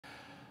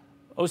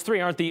Those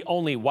three aren't the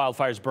only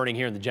wildfires burning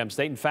here in the Gem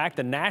State. In fact,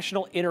 the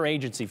National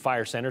Interagency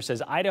Fire Center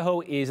says Idaho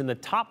is in the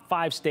top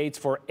 5 states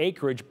for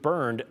acreage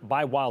burned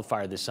by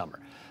wildfire this summer.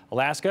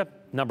 Alaska,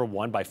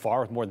 #1 by far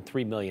with more than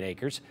 3 million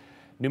acres.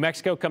 New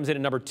Mexico comes in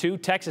at #2,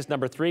 Texas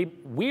 #3.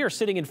 We are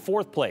sitting in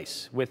 4th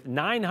place with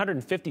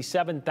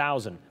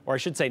 957,000, or I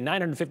should say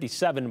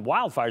 957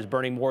 wildfires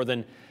burning more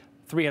than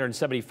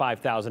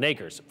 375,000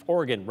 acres.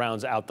 Oregon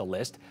rounds out the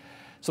list.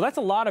 So that's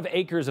a lot of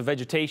acres of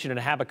vegetation and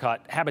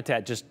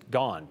habitat just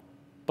gone.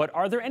 But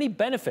are there any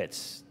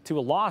benefits to a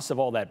loss of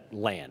all that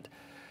land?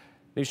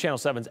 News Channel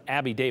 7's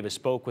Abby Davis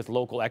spoke with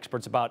local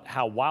experts about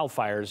how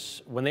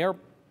wildfires, when they are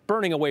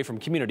burning away from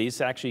communities,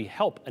 actually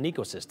help an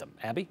ecosystem.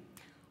 Abby?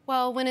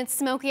 Well, when it's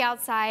smoky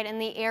outside and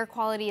the air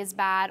quality is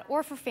bad,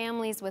 or for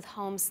families with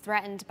homes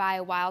threatened by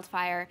a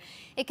wildfire,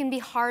 it can be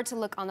hard to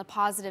look on the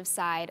positive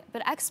side.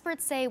 But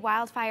experts say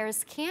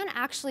wildfires can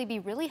actually be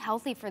really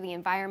healthy for the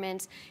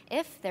environment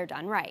if they're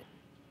done right.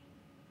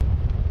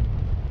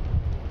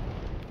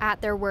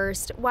 At their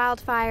worst,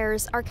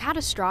 wildfires are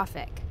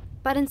catastrophic.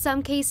 But in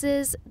some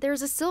cases,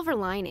 there's a silver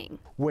lining.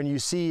 When you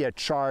see a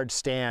charred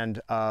stand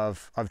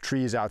of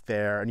trees out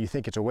there and you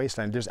think it's a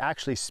wasteland, there's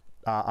actually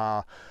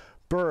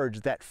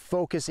birds that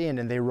focus in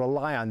and they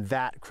rely on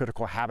that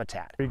critical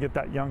habitat. You get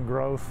that young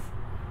growth,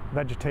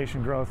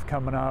 vegetation growth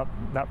coming up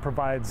that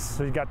provides,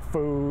 so you got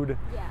food,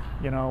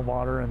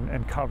 water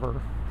and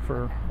cover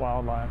for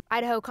wildlife.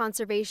 Idaho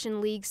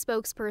Conservation League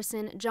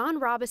spokesperson John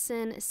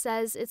Robison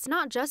says it's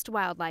not just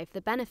wildlife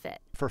that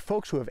benefit. For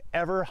folks who have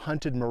ever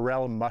hunted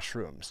morel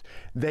mushrooms,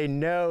 they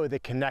know the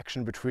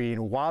connection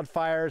between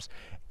wildfires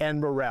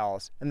and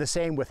morels, and the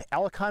same with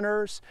elk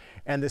hunters,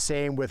 and the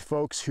same with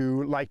folks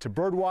who like to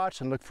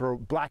birdwatch and look for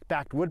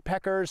black-backed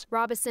woodpeckers.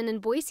 Robison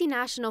and Boise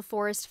National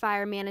Forest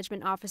Fire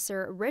Management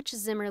Officer Rich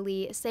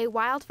Zimmerly say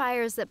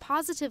wildfires that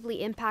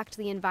positively impact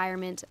the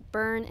environment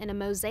burn in a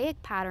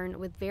mosaic pattern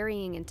with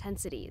varying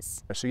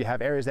intensities. So you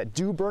have areas that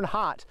do burn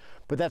hot,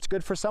 but that's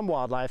good for some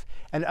wildlife,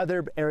 and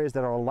other areas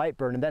that are a light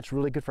burn, and that's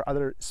really good for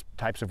other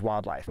types of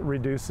wildlife.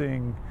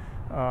 Reducing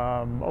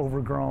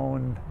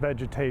overgrown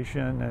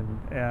vegetation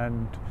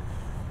and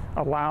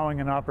allowing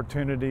an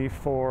opportunity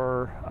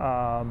for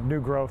new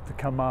growth to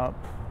come up,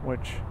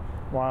 which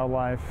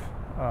wildlife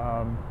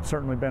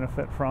certainly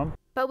benefit from.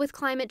 But with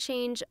climate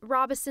change,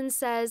 Robison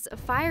says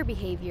fire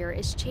behavior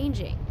is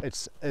changing.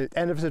 It's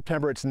end of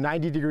September, it's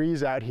 90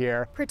 degrees out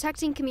here.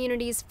 Protecting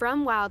communities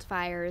from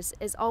wildfires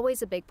is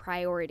always a big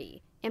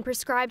priority, and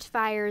prescribed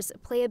fires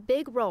play a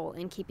big role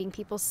in keeping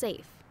people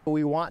safe.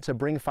 We want to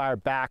bring fire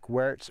back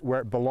where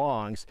it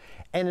belongs,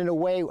 and in a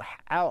way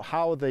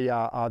how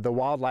the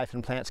wildlife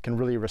and plants can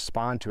really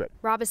respond to it.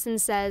 Robison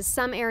says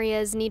some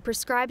areas need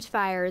prescribed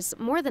fires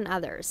more than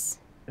others.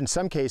 In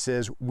some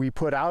cases, we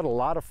put out a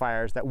lot of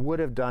fires that would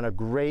have done a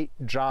great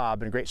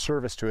job and great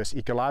service to us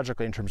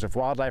ecologically in terms of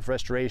wildlife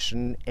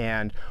restoration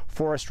and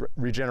forest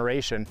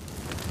regeneration.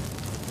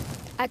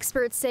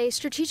 Experts say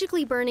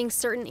strategically burning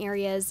certain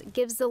areas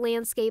gives the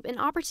landscape an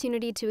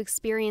opportunity to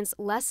experience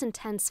less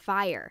intense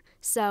fire.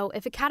 So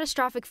if a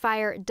catastrophic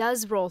fire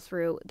does roll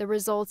through, the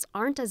results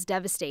aren't as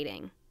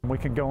devastating. We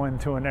can go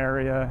into an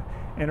area,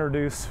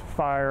 introduce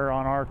fire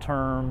on our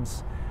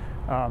terms,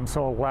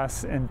 so a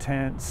less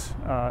intense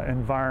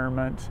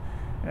environment,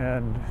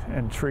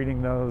 and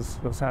treating those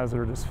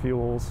hazardous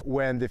fuels.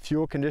 When the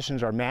fuel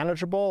conditions are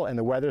manageable and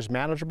the weather's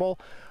manageable,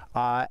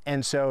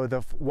 and so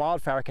the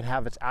wildfire can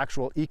have its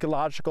actual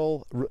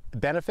ecological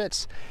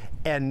benefits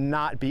and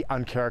not be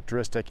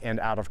uncharacteristic and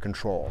out of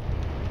control.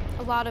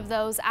 A lot of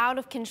those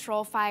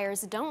out-of-control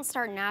fires don't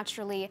start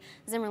naturally.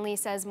 Zimmerly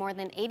says more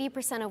than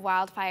 80% of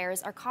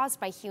wildfires are caused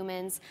by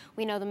humans.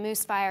 We know the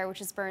Moose Fire, which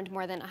has burned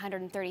more than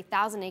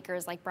 130,000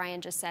 acres, like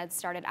Brian just said,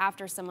 started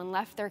after someone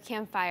left their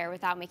campfire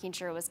without making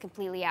sure it was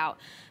completely out.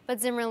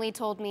 But Zimmerly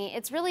told me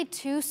it's really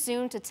too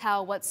soon to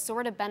tell what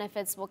sort of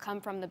benefits will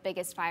come from the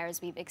biggest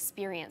fires we've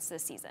experienced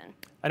this season.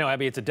 I know,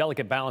 Abby, it's a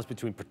delicate balance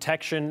between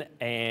protection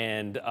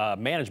and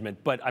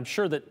management, but I'm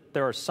sure that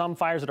there are some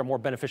fires that are more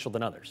beneficial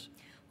than others.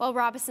 Well,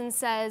 Robison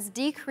says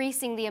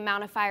decreasing the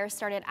amount of fires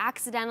started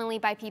accidentally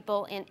by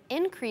people and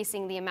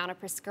increasing the amount of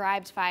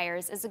prescribed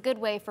fires is a good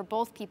way for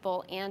both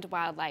people and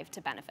wildlife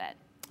to benefit.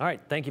 All right,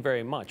 thank you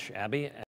very much, Abby.